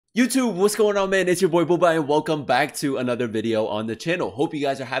YouTube, what's going on, man? It's your boy Booba and welcome back to another video on the channel. Hope you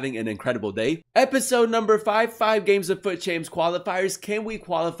guys are having an incredible day. Episode number 5 games of Fut Champs qualifiers. Can we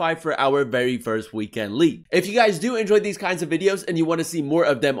qualify for our very first weekend league? If you guys do enjoy these kinds of videos and you want to see more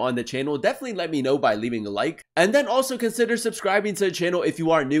of them on the channel, definitely let me know by leaving a like. And then also consider subscribing to the channel if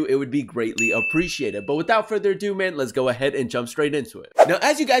you are new. It would be greatly appreciated. But without further ado, man, let's go ahead and jump straight into it. Now,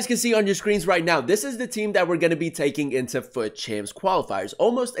 as you guys can see on your screens right now, this is the team that we're going to be taking into Fut Champs qualifiers.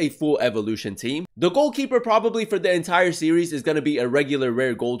 Almost a full evolution team. The goalkeeper probably for the entire series is going to be a regular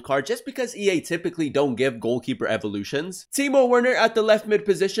rare gold card just because EA typically don't give goalkeeper evolutions. Timo Werner at the left mid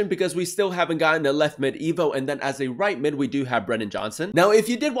position because we still haven't gotten a left mid evo, and then as a right mid we do have Brennan Johnson. Now if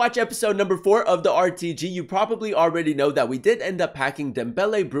you did watch episode number 4 of the RTG, you probably already know that we did end up packing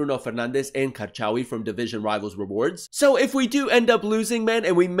Dembele, Bruno Fernandes, and Karchawi from Division Rivals rewards. So if we do end up losing, man,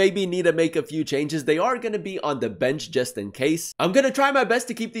 and we maybe need to make a few changes, they are going to be on the bench just in case. I'm going to try my best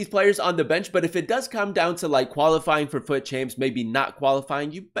to keep these players on the bench, but if it does come down to like qualifying for Fut Champs, maybe not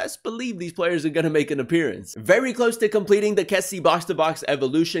qualifying, you best believe these players are going to make an appearance. Very close to completing the Kessie box-to-box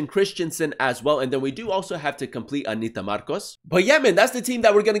evolution, Christensen as well, and then we do also have to complete Anita Marcos. But yeah, man, that's the team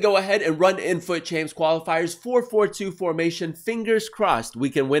that we're going to go ahead and run in Fut Champs qualifiers. 4-4-2 formation. Fingers crossed we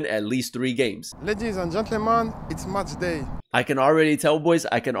can win at least 3 games. Ladies and gentlemen, it's match day. I can already tell, boys,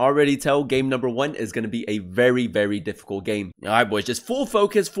 I can already tell game number 1 is going to be a very, very difficult game. All right, boys, just full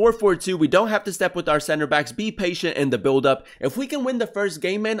focus, 4-4-2. We don't have to step with our center backs. Be patient in the build-up. If we can win the first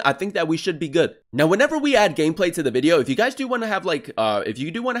game, man, I think that we should be good. Now, whenever we add gameplay to the video, if you guys do want to have like,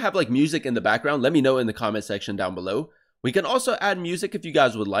 music in the background, let me know in the comment section down below. We can also add music if you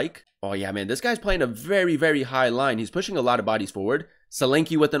guys would like. Oh yeah, man, this guy's playing a very, very high line. He's pushing a lot of bodies forward.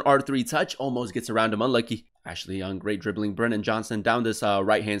 Solanke with an R3 touch, almost gets around him, unlucky. Ashley Young, great dribbling. Brennan Johnson down this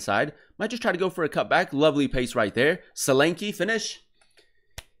right-hand side. Might just try to go for a cutback. Lovely pace right there. Solanke, finish.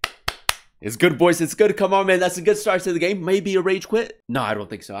 It's good, boys. It's good. Come on, man. That's a good start to the game. Maybe a rage quit? No, I don't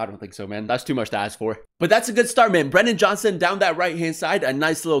think so. I don't think so, man. That's too much to ask for. But that's a good start, man. Brennan Johnson down that right-hand side. A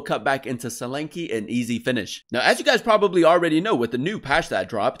nice little cutback into Solanke. An easy finish. Now, as you guys probably already know, with the new patch that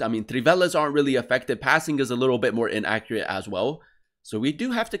dropped, I mean, Trivelas aren't really effective. Passing is a little bit more inaccurate as well. So we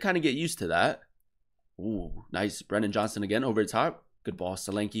do have to kind of get used to that. Ooh, nice. Brennan Johnson again over the top. Good ball.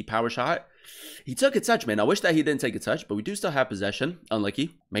 Solanke, power shot. He took a touch, man. I wish that he didn't take a touch, but we do still have possession.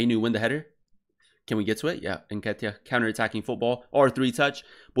 Unlucky. Mainu win the header. Can we get to it? Yeah. Nketiah, counter-attacking football. R3 touch.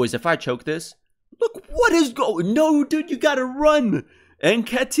 Boys, if I choke this, look what is going. No, dude, you gotta run.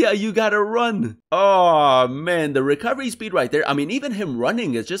 Nketiah, you gotta run. Oh, man. The recovery speed right there. I mean, even him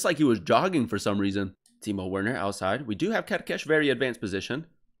running, it's just like he was jogging for some reason. Timo Werner outside. We do have Kerkesh, very advanced position.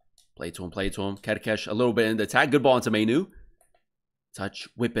 Play to him, play to him. Kerkesh, a little bit in the attack. Good ball into Mainu. Touch,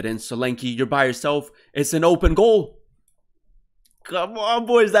 whip it in. Solanke, you're by yourself. It's an open goal. Come on,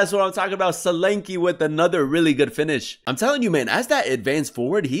 boys. That's what I'm talking about. Solanke with another really good finish. I'm telling you, man, as that advanced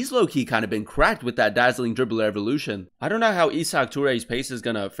forward, he's low-key kind of been cracked with that dazzling dribbler evolution. I don't know how Isak Touré's pace is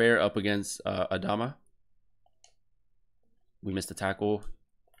going to fare up against Adama. We missed a tackle.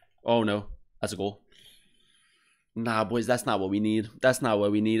 Oh, no. That's a goal. Nah, boys, that's not what we need. That's not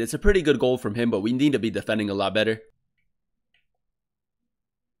what we need. It's a pretty good goal from him, but we need to be defending a lot better.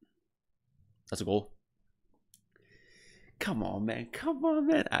 That's a goal. Come on, man. Come on,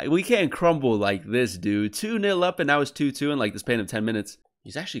 man. We can't crumble like this, dude. 2-0 up, and now it's 2-2 in like the span of 10 minutes.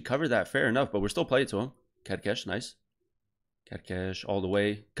 He's actually covered that fair enough, but we're still playing to him. Kerkesh, nice. Kerkesh all the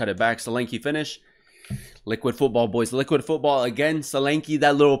way. Cut it back. Solanke finish. Liquid football, boys. Liquid football again. Solanke,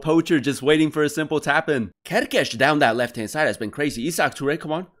 that little poacher, just waiting for a simple tap-in. Kerkesh down that left-hand side has been crazy. Isak Touré,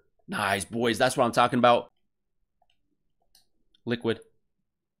 come on. Nice, boys. That's what I'm talking about. Liquid.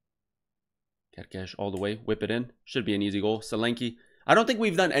 Kerkesh all the way. Whip it in. Should be an easy goal. Solanke. I don't think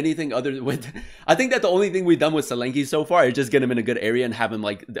we've done anything other with... I think that the only thing we've done with Solanke so far is just get him in a good area and have him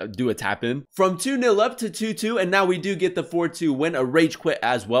like do a tap in. From 2-0 up to 2-2, and now we do get the 4-2 win, a rage quit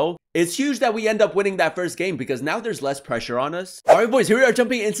as well. It's huge that we end up winning that first game because now there's less pressure on us. All right, boys, here we are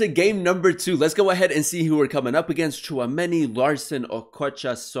jumping into game number 2. Let's go ahead and see who we're coming up against. Chouameni, Larson,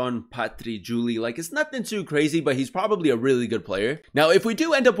 Okocha, Son, Patri, Julie. Like, it's nothing too crazy, but he's probably a really good player. Now, if we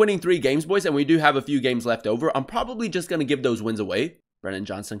do end up winning 3 games, boys, and we do have a few games left over, I'm probably just going to give those wins away. Brennan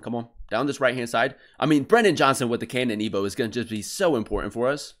Johnson, come on. Down this right-hand side. I mean, Brennan Johnson with the cannon Evo is going to just be so important for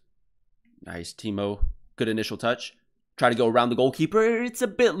us. Nice, Timo. Good initial touch. Try to go around the goalkeeper. It's a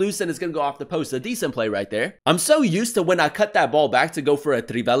bit loose and it's going to go off the post. A decent play right there. I'm so used to when I cut that ball back to go for a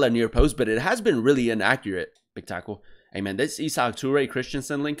Trivela near post, but it has been really inaccurate. Big tackle. Hey, man, this Isak Touré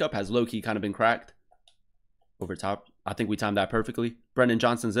Christensen link up has low-key kind of been cracked. Over top. I think we timed that perfectly. Brennan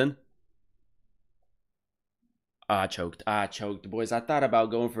Johnson's in. I choked. Boys. I thought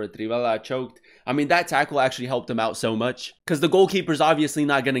about going for a trivela. I choked. I mean, that tackle actually helped him out so much. Because the goalkeeper's obviously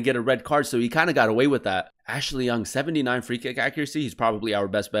not going to get a red card, so he kind of got away with that. Ashley Young, 79 free kick accuracy. He's probably our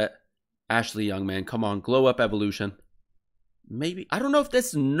best bet. Ashley Young, man. Come on. Glow up evolution. Maybe. I don't know if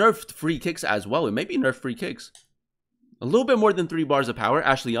this nerfed free kicks as well. It may be nerfed free kicks. A little bit more than 3 bars of power.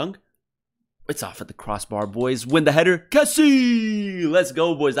 Ashley Young. It's off at the crossbar, boys. Win the header. Cassie! Let's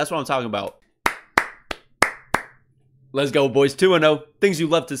go, boys. That's what I'm talking about. Let's go, boys. 2-0. Things you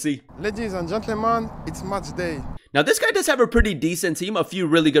love to see. Ladies and gentlemen, it's match day. Now, this guy does have a pretty decent team. A few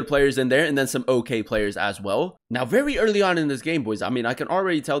really good players in there, and then some okay players as well. Now, very early on in this game, boys, I mean, I can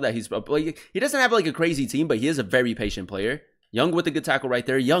already tell that he's like, he doesn't have like a crazy team, but he is a very patient player. Young with a good tackle right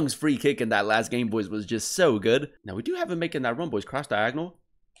there. Young's free kick in that last game, boys, was just so good. Now, we do have him making that run, boys. Cross diagonal.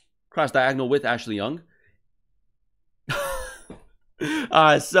 Cross diagonal with Ashley Young.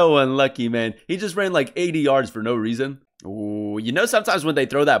 So unlucky, man. He just ran like 80 yards for no reason. Ooh, you know, sometimes when they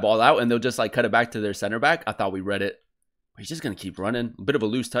throw that ball out and they'll just like cut it back to their center back. I thought we read it. But he's just going to keep running. A bit of a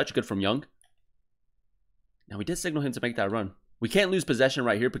loose touch. Good from Young. Now, we did signal him to make that run. We can't lose possession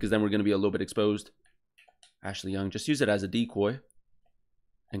right here because then we're going to be a little bit exposed. Ashley Young, just use it as a decoy.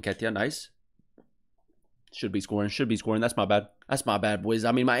 And Ketia, nice. Should be scoring. That's my bad. That's my bad, boys.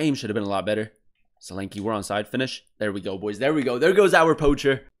 I mean, my aim should have been a lot better. Solanke, we're on side. Finish. There we go, boys. There we go. There goes our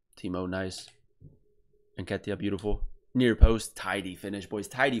poacher. Timo, nice. And Ketia, beautiful. Near post. Tidy finish, boys.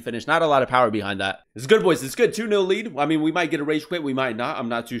 Tidy finish. Not a lot of power behind that. It's good, boys. It's good. 2-0 lead. I mean, we might get a rage quit. We might not. I'm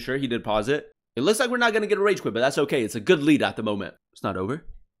not too sure. He did pause it. It looks like we're not going to get a rage quit, but that's okay. It's a good lead at the moment. It's not over.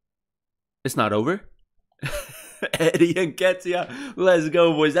 It's not over. Eddie and Ketia. Let's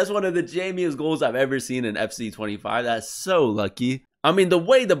go, boys. That's one of the jammiest goals I've ever seen in FC 25. That's so lucky. I mean, the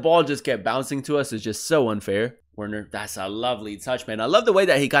way the ball just kept bouncing to us is just so unfair. Werner, that's a lovely touch, man. I love the way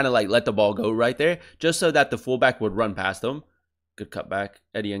that he kind of like let the ball go right there, just so that the fullback would run past him. Good cutback.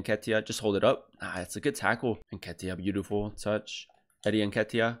 Eddie and Ketia, just hold it up. It's a good tackle. And Ketia, beautiful touch. Eddie and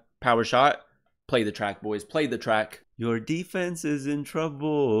Ketia, power shot. Play the track, boys. Play the track. Your defense is in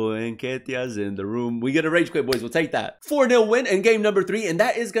trouble and Ketia's in the room. We get a rage quit, boys. We'll take that. 4-0 win in game number 3, and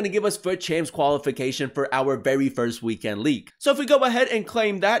that is going to give us Fut Champs qualification for our very first weekend league. So if we go ahead and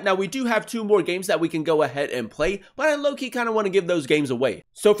claim that, now we do have 2 more games that we can go ahead and play, but I low-key kind of want to give those games away.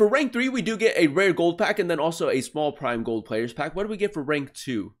 So for rank 3, we do get a rare gold pack and then also a small prime gold players pack. What do we get for rank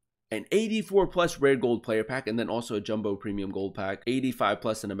 2? An 84 plus rare gold player pack and then also a jumbo premium gold pack, 85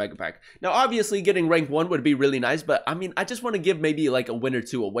 plus in a mega pack. Now obviously getting rank 1 would be really nice, but I mean I just want to give maybe like a win or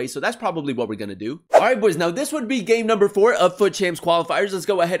 2 away, so that's probably what we're gonna do. Alright, boys, now this would be game number 4 of Fut Champs qualifiers. Let's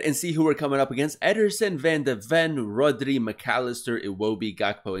go ahead and see who we're coming up against. Ederson, Van de Ven, Rodri, McAllister, Iwobi,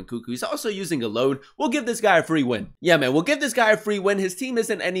 Gakpo, and Cuckoo. He's also using a loan. We'll give this guy a free win. Yeah, man, we'll give this guy a free win. His team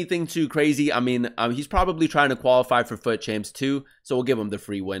isn't anything too crazy. I mean, he's probably trying to qualify for Fut Champs too, so we'll give him the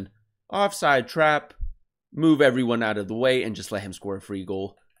free win. Offside trap, move everyone out of the way, and just let him score a free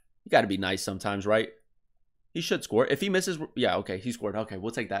goal. You got to be nice sometimes, right? He should score. If he misses, yeah, okay, he scored. Okay,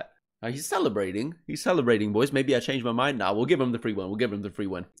 we'll take that. He's celebrating. He's celebrating, boys. Maybe I changed my mind. Nah, we'll give him the free win. We'll give him the free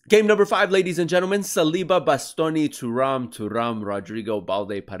win. Game number 5, ladies and gentlemen. Saliba, Bastoni, Thuram, Rodrigo,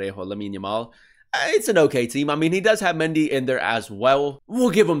 Balde, Parejo, Lamine Yamal. It's an okay team. I mean, he does have Mendy in there as well. We'll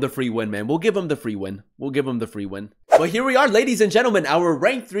give him the free win, man. We'll give him the free win. We'll give him the free win. But here we are, ladies and gentlemen, our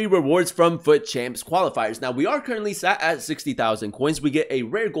rank 3 rewards from Fut Champs qualifiers. Now, we are currently sat at 60,000 coins. We get a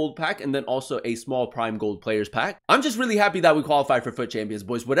rare gold pack and then also a small prime gold players pack. I'm just really happy that we qualified for Fut Champions,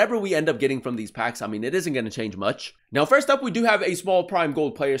 boys. Whatever we end up getting from these packs, I mean, it isn't going to change much. Now, first up, we do have a small prime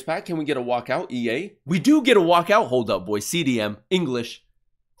gold players pack. Can we get a walkout? EA. We do get a walkout. Hold up, boys. CDM. English.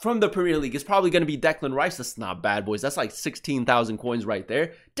 From the Premier League, it's probably going to be Declan Rice. That's not bad, boys. That's like 16,000 coins right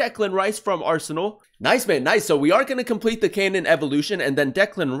there. Declan Rice from Arsenal. Nice, man. Nice. So we are going to complete the Cannon Evolution, and then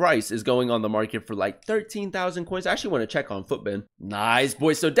Declan Rice is going on the market for like 13,000 coins. I actually want to check on Footbin. Nice,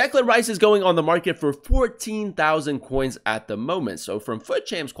 boys. So Declan Rice is going on the market for 14,000 coins at the moment. So from Fut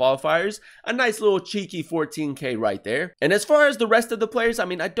Champs qualifiers, a nice little cheeky 14K right there. And as far as the rest of the players, I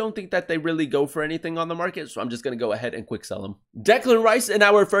mean, I don't think that they really go for anything on the market, so I'm just going to go ahead and quick sell them. Declan Rice in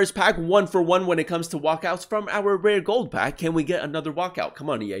our first pack, 1 for 1 when it comes to walkouts from our rare gold pack. Can we get another walkout? Come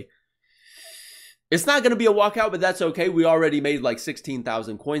on, EA. It's not going to be a walkout, but that's okay. We already made like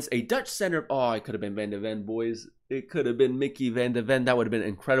 16,000 coins. A Dutch center. Oh, it could have been Van de Ven, boys. It could have been Mickey Van de Ven. That would have been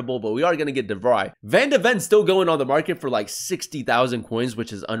incredible, but we are going to get De Vrij. Van de Ven still going on the market for like 60,000 coins,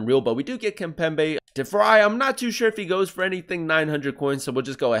 which is unreal, but we do get Kimpembe. De Vrij, I'm not too sure if he goes for anything 900 coins, so we'll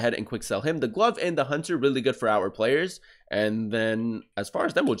just go ahead and quick sell him. The glove and the hunter, really good for our players. And then as far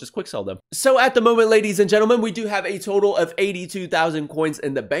as them, we'll just quick sell them. So at the moment, ladies and gentlemen, we do have a total of 82,000 coins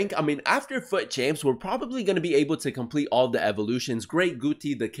in the bank. I mean, after Fut Champs, we're probably going to be able to complete all the evolutions, Great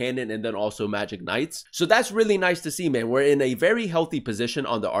Guti, the Cannon, and then also Magic Knights. So that's really nice to see, man. We're in a very healthy position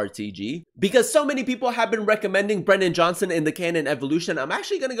on the RTG. Because so many people have been recommending Brennan Johnson in the Cannon evolution, I'm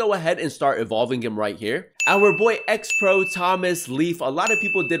actually going to go ahead and start evolving him right here. Our boy X-Pro, Thomas, Leaf, a lot of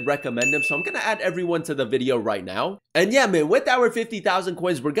people did recommend him, so I'm going to add everyone to the video right now. And yeah, man, with our 50,000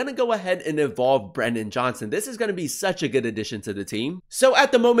 coins, we're going to go ahead and evolve Brennan Johnson. This is going to be such a good addition to the team. So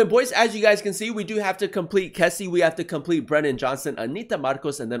at the moment, boys, as you guys can see, we do have to complete Kessie, we have to complete Brennan Johnson, Anita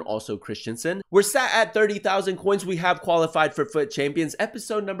Marcos, and then also Christensen. We're sat at 30,000 coins. We have qualified for Fut Champions.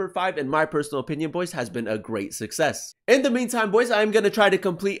 Episode number 5, in my personal opinion, boys, has been a great success. In the meantime, boys, I'm going to try to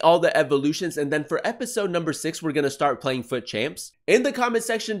complete all the evolutions, and then for episode number 6, we're going to start playing Fut Champs. In the comment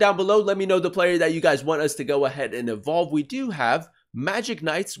section down below, let me know the player that you guys want us to go ahead and evolve. We do have Magic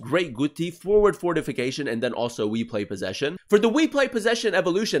Knights, Great Guti, Forward Fortification, and then also We Play Possession. For the We Play Possession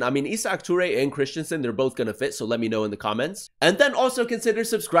evolution, I mean, Isak Toure and Christensen, they're both gonna fit, so let me know in the comments. And then also consider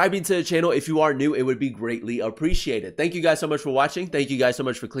subscribing to the channel if you are new. It would be greatly appreciated. Thank you guys so much for watching. Thank you guys so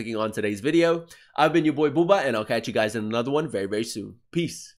much for clicking on today's video. I've been your boy Booba, and I'll catch you guys in another one very, very soon. Peace.